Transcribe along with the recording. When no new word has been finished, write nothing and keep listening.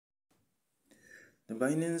The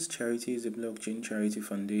Binance Charity is a blockchain charity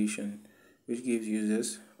foundation which gives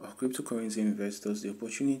users or cryptocurrency investors the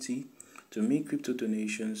opportunity to make crypto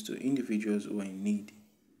donations to individuals who are in need.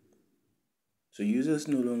 So users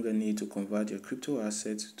no longer need to convert their crypto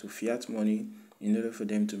assets to fiat money in order for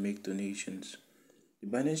them to make donations. The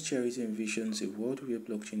Binance Charity envisions a world where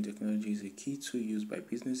blockchain technology is a key tool used by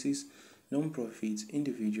businesses, non-profits,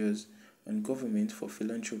 individuals, and government for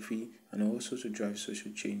philanthropy and also to drive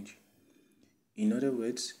social change. In other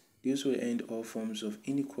words, this will end all forms of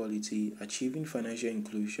inequality, achieving financial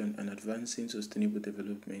inclusion, and advancing sustainable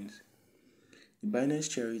development. The Binance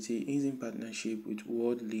Charity is in partnership with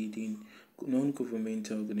world-leading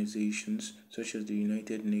non-governmental organizations such as the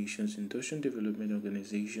United Nations Industrial Development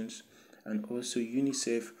Organizations and also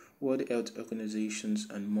UNICEF, World Health Organizations,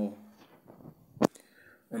 and more.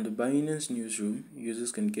 On the Binance newsroom,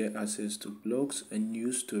 users can get access to blogs and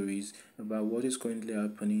news stories about what is currently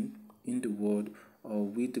happening in the world or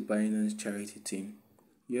with the Binance Charity team.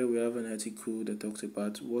 Here we have an article that talks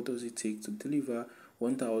about what does it take to deliver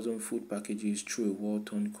 1,000 food packages through a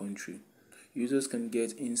war-torn country. Users can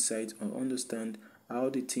get insight or understand how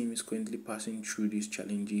the team is currently passing through these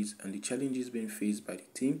challenges and the challenges being faced by the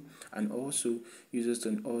team, and also users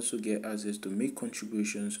can also get access to make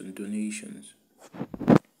contributions and donations.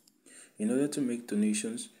 In order to make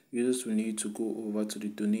donations, users will need to go over to the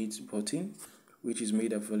donate button, which is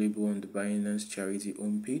made available on the Binance Charity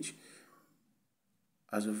homepage.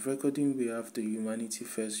 As of recording, we have the Humanity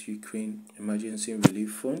First Ukraine Emergency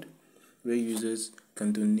Relief Fund, where users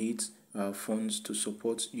can donate funds to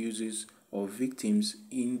support users or victims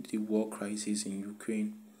in the war crisis in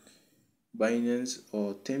Ukraine. Binance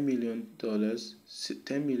or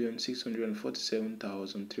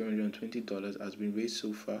 $10,647,320 has been raised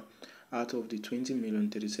so far out of the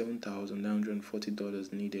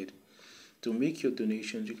 $20,037,940 needed. To make your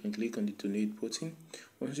donations, you can click on the donate button.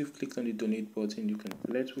 Once you've clicked on the donate button, you can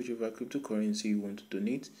select whichever cryptocurrency you want to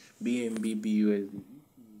donate, BNB, BUSD.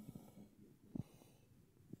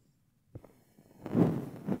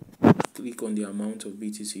 Click on the amount of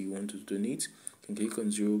BTC you want to donate. You can click on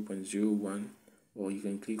 0.01 or you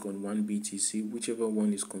can click on 1 BTC, whichever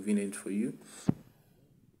one is convenient for you.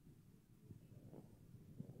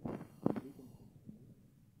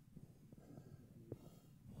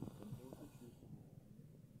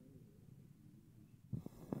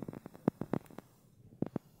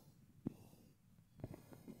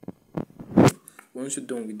 Once you're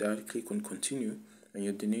done with that, click on continue and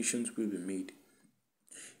your donations will be made.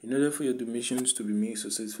 In order for your donations to be made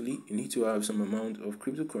successfully, you need to have some amount of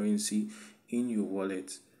cryptocurrency in your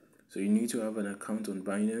wallet. So you need to have an account on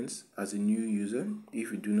Binance as a new user.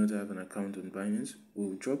 If you do not have an account on Binance,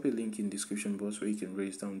 we'll drop a link in the description box where you can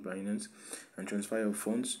register on Binance and transfer your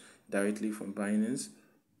funds directly from Binance.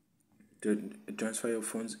 Transfer your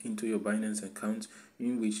funds into your Binance account,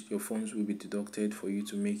 in which your funds will be deducted for you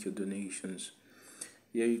to make your donations.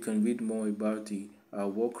 Here you can read more about the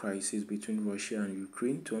war crisis between Russia and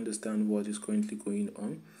Ukraine to understand what is currently going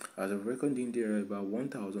on. As of recording, there are about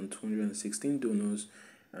 1,216 donors,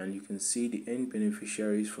 and you can see the end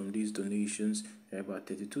beneficiaries from these donations. There are about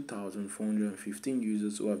 32,415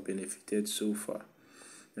 users who have benefited so far.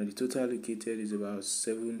 Now the total allocated is about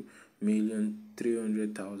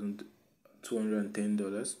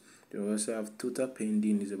 $7,300,210. They also have total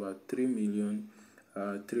pending is about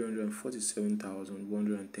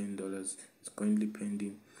 $347,110 is currently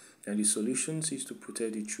pending. And the solutions is to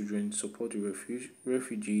protect the children, support the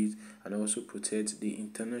refugees, and also protect the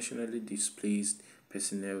internationally displaced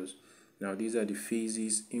personnel. Now these are the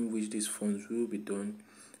phases in which these funds will be done,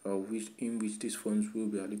 or in which these funds will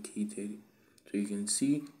be allocated. So you can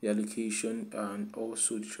see the allocation and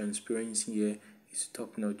also the transparency here is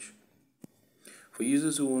top notch. For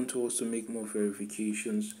users who want to also make more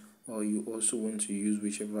verifications, or you also want to use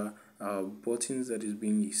whichever buttons that is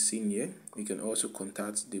being seen here, you can also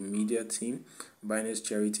contact the media team, Binance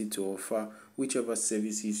Charity, to offer whichever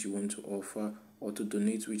services you want to offer or to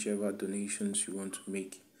donate whichever donations you want to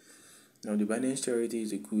make. Now the Binance Charity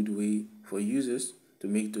is a good way for users to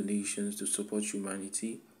make donations to support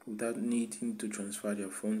humanity without needing to transfer their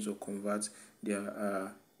funds or convert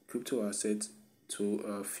their crypto assets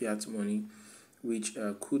to fiat money, which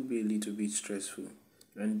could be a little bit stressful.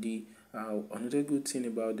 And the another good thing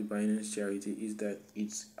about the Binance Charity is that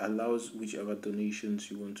it allows whichever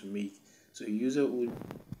donations you want to make. So a user who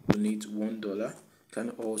donate $1 can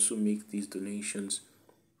also make these donations.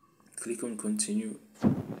 Click on continue.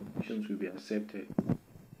 Donations will be accepted.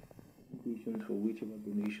 Donations for whichever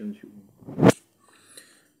donations you want.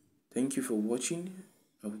 Thank you for watching.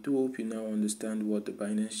 I do hope you now understand what the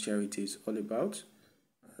Binance Charity is all about.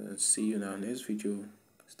 See you in our next video.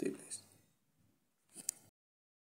 Stay blessed.